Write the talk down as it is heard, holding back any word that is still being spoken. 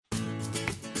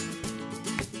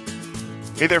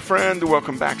Hey there, friend.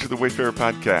 Welcome back to the Wayfarer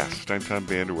Podcast. I'm Tom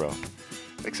Vanderwell.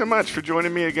 Thanks so much for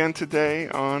joining me again today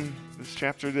on this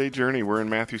chapter day journey. We're in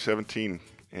Matthew 17,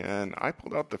 and I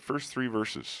pulled out the first 3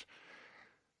 verses,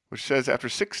 which says, After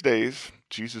 6 days,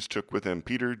 Jesus took with him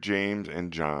Peter, James,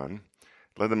 and John,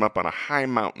 led them up on a high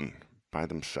mountain by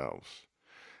themselves.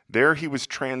 There he was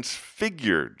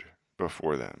transfigured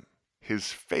before them.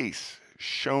 His face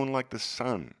shone like the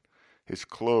sun. His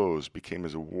clothes became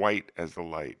as white as the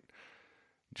light.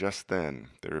 Just then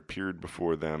there appeared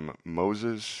before them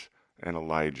Moses and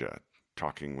Elijah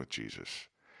talking with Jesus.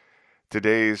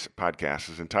 Today's podcast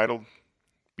is entitled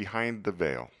Behind the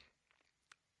Veil.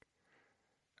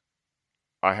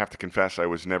 I have to confess I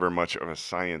was never much of a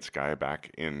science guy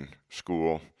back in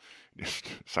school.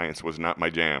 Science was not my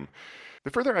jam.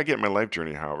 The further I get in my life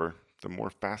journey, however, the more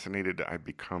fascinated I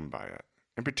become by it.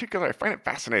 In particular, I find it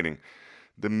fascinating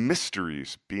the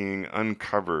mysteries being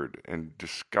uncovered and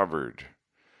discovered.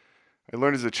 I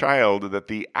learned as a child that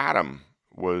the atom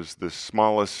was the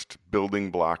smallest building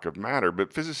block of matter,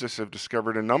 but physicists have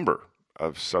discovered a number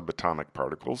of subatomic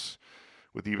particles,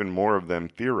 with even more of them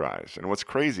theorized. And what's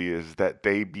crazy is that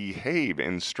they behave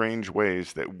in strange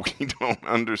ways that we don't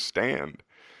understand.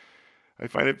 I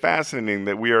find it fascinating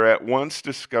that we are at once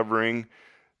discovering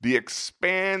the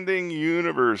expanding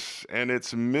universe and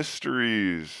its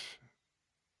mysteries.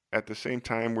 At the same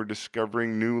time, we're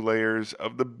discovering new layers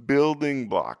of the building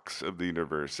blocks of the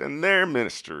universe and their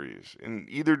mysteries in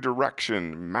either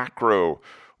direction, macro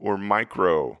or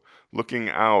micro, looking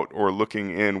out or looking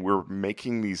in. We're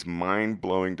making these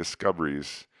mind-blowing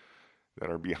discoveries that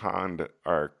are beyond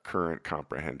our current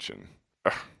comprehension.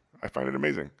 I find it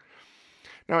amazing.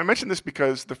 Now, I mention this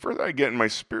because the further I get in my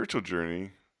spiritual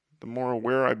journey, the more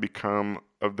aware I become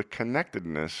of the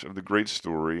connectedness of the great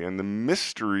story and the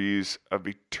mysteries of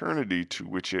eternity to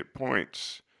which it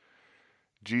points.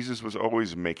 Jesus was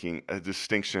always making a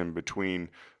distinction between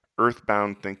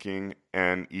earthbound thinking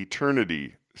and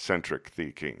eternity-centric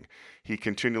thinking. He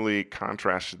continually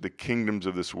contrasted the kingdoms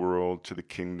of this world to the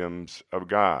kingdoms of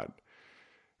God.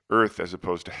 Earth as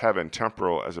opposed to heaven,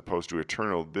 temporal as opposed to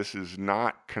eternal. This is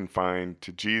not confined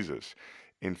to Jesus.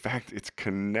 In fact, it's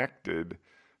connected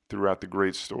throughout the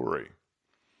great story.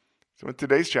 So in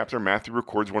today's chapter, Matthew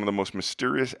records one of the most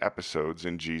mysterious episodes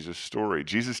in Jesus' story.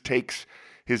 Jesus takes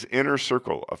his inner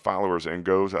circle of followers and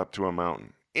goes up to a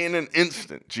mountain. In an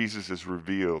instant, Jesus is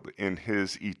revealed in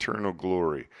his eternal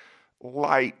glory.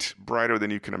 Light brighter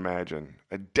than you can imagine,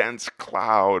 a dense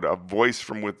cloud, a voice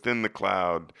from within the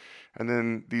cloud, and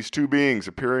then these 2 beings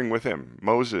appearing with him,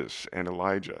 Moses and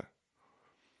Elijah.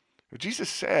 Jesus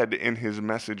said in his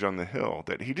message on the hill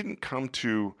that he didn't come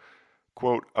to,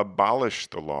 quote, abolish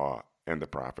the law and the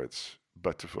prophets,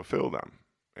 but to fulfill them,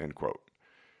 end quote.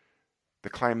 The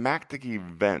climactic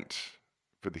event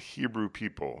for the Hebrew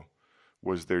people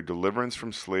was their deliverance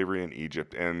from slavery in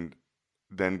Egypt, and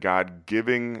then God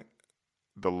giving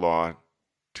the law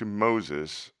to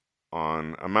Moses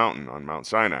on a mountain, on Mount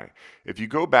Sinai. If you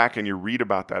go back and you read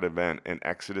about that event in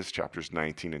Exodus chapters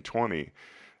 19 and 20,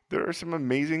 there are some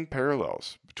amazing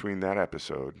parallels between that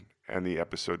episode and the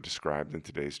episode described in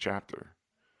today's chapter.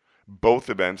 Both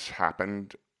events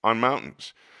happened on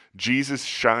mountains. Jesus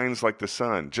shines like the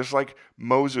sun, just like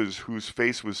Moses, whose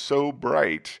face was so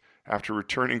bright after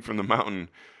returning from the mountain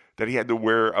that he had to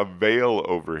wear a veil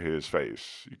over his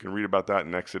face. You can read about that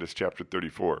in Exodus chapter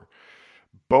 34.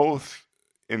 Both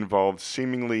involved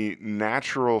seemingly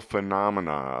natural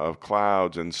phenomena of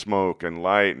clouds and smoke and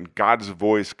light and God's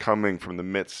voice coming from the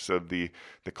midst of the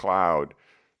cloud.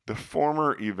 The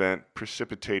former event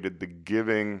precipitated the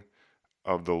giving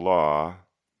of the law.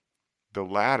 The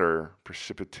latter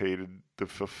precipitated the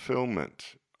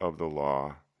fulfillment of the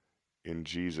law in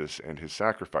Jesus and his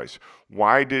sacrifice.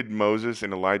 Why did Moses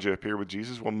and Elijah appear with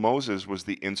Jesus? Well, Moses was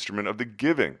the instrument of the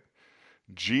giving.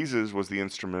 Jesus was the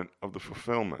instrument of the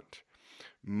fulfillment.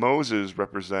 Moses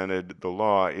represented the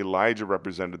law, Elijah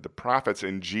represented the prophets,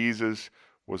 and Jesus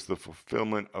was the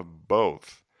fulfillment of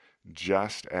both,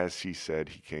 just as he said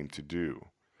he came to do.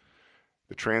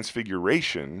 The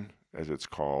Transfiguration, as it's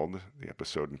called, the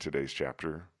episode in today's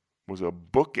chapter, was a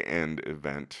bookend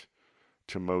event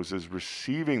to Moses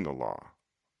receiving the law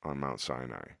on Mount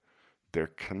Sinai.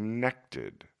 They're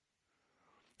connected.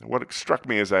 And what struck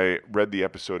me as I read the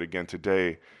episode again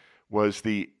today was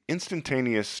the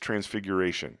instantaneous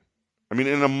transfiguration. I mean,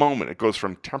 in a moment, it goes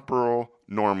from temporal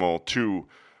normal to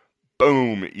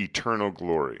boom, eternal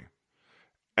glory.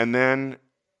 And then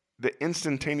the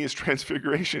instantaneous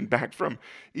transfiguration back from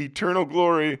eternal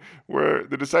glory, where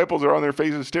the disciples are on their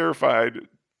faces terrified,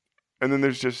 and then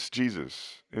there's just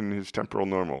Jesus in his temporal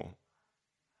normal,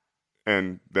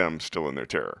 and them still in their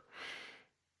terror.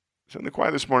 So in the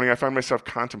quiet this morning, I found myself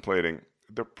contemplating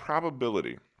the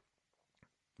probability,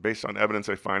 based on evidence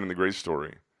I find in the grace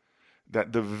story,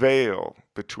 that the veil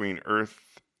between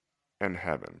earth and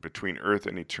heaven, between earth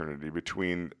and eternity,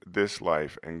 between this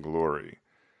life and glory,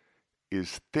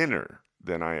 is thinner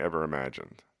than I ever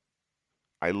imagined.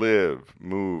 I live,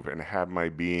 move, and have my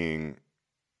being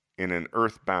in an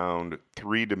earthbound,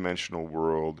 three-dimensional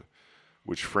world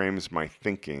which frames my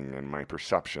thinking and my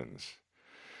perceptions.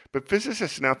 But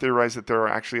physicists now theorize that there are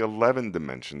actually 11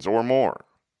 dimensions or more.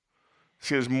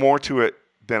 See, there's more to it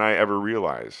than I ever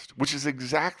realized, which is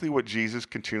exactly what Jesus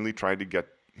continually tried to get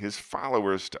his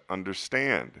followers to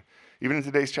understand. Even in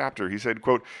today's chapter, he said,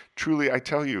 quote, "Truly I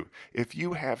tell you, if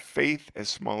you have faith as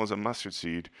small as a mustard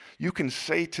seed, you can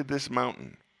say to this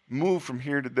mountain, 'Move from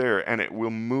here to there,' and it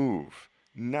will move.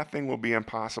 Nothing will be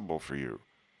impossible for you."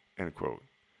 End quote.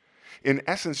 In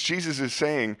essence, Jesus is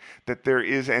saying that there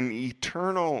is an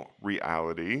eternal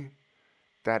reality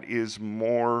that is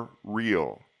more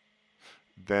real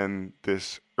than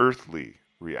this earthly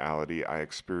reality I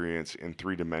experience in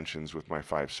three dimensions with my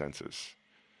five senses.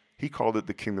 He called it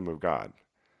the kingdom of God.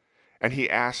 And he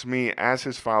asked me as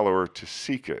his follower to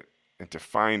seek it and to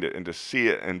find it and to see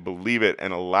it and believe it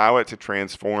and allow it to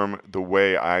transform the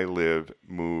way I live,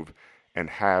 move, and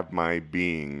have my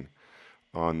being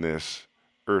on this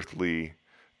earthly,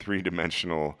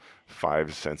 three-dimensional,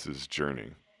 five senses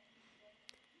journey.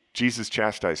 Jesus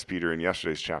chastised Peter in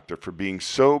yesterday's chapter for being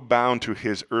so bound to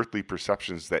his earthly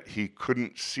perceptions that he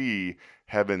couldn't see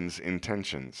heaven's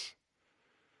intentions.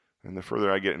 And the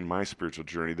further I get in my spiritual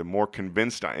journey, the more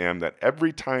convinced I am that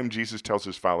every time Jesus tells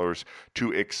his followers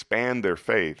to expand their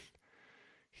faith,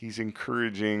 he's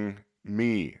encouraging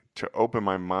me to open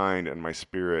my mind and my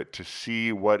spirit to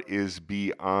see what is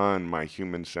beyond my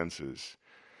human senses,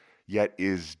 yet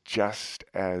is just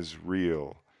as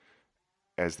real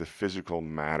as the physical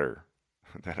matter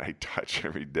that I touch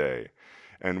every day.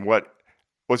 And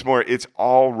what's more, it's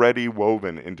already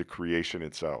woven into creation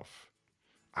itself.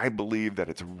 I believe that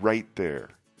it's right there,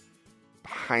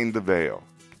 behind the veil,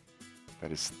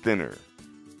 that is thinner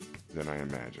than I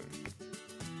imagine.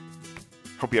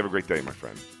 Hope you have a great day, my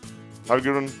friend. Have a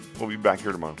good one. We'll be back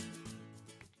here tomorrow.